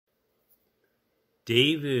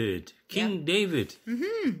David, King Yep. David.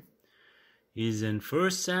 Mm-hmm. He's in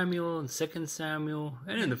 1 Samuel and 2 Samuel,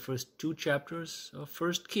 and in the first 2 chapters of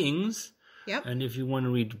 1 Kings. Yep. And if you want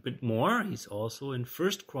to read a bit more, he's also in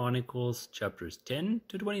 1 Chronicles chapters 10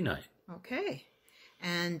 to 29. Okay.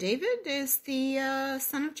 And David is the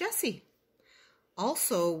son of Jesse.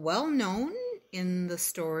 Also well known in the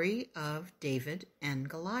story of David and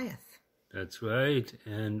Goliath. That's right.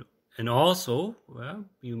 And also, well,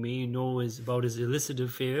 you may know about his illicit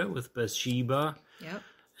affair with Bathsheba. Yep.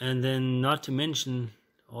 And then not to mention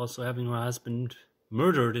also having her husband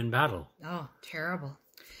murdered in battle. Oh, terrible.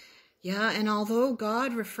 Yeah, and although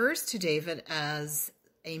God refers to David as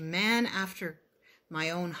a man after my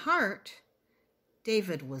own heart,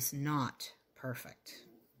 David was not perfect.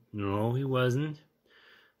 No, he wasn't.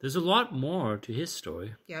 There's a lot more to his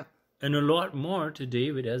story. Yep. And a lot more to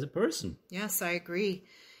David as a person. Yes, I agree.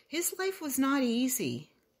 His life was not easy.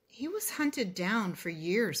 He was hunted down for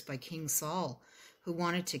years by King Saul, who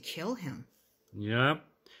wanted to kill him. Yeah.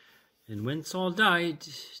 And when Saul died,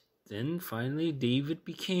 then finally David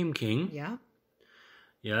became king. Yeah.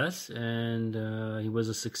 Yes, and he was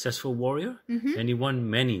a successful warrior, Mm-hmm. and he won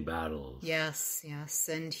many battles. Yes,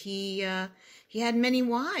 and he had many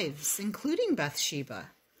wives, including Bathsheba,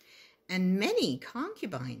 and many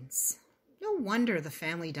concubines. No wonder the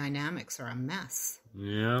family dynamics are a mess.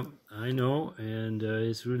 Yeah, I know, and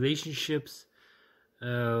his relationships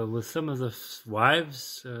with some of the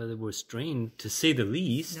wives that were strained, to say the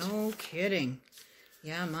least. No kidding.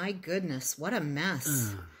 Yeah, my goodness, what a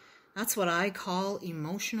mess. That's what I call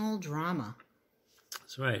emotional drama.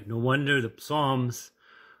 That's right. No wonder the Psalms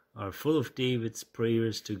are full of David's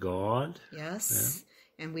prayers to God. Yes,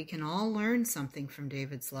 and we can all learn something from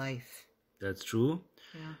David's life. That's true.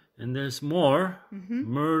 Yeah. And there's more. Mm-hmm.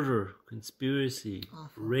 Murder, conspiracy,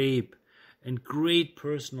 Awful. rape, and great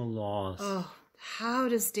personal loss. Oh, how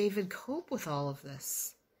does David cope with all of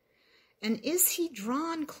this? And is he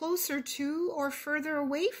drawn closer to or further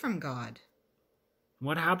away from God?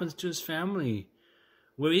 What happens to his family?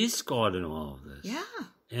 Where is God in all of this? Yeah,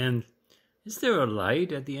 And is there a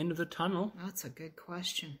light at the end of the tunnel? that's a good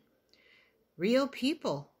question. Real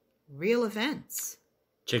people, real events.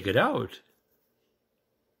 Check it out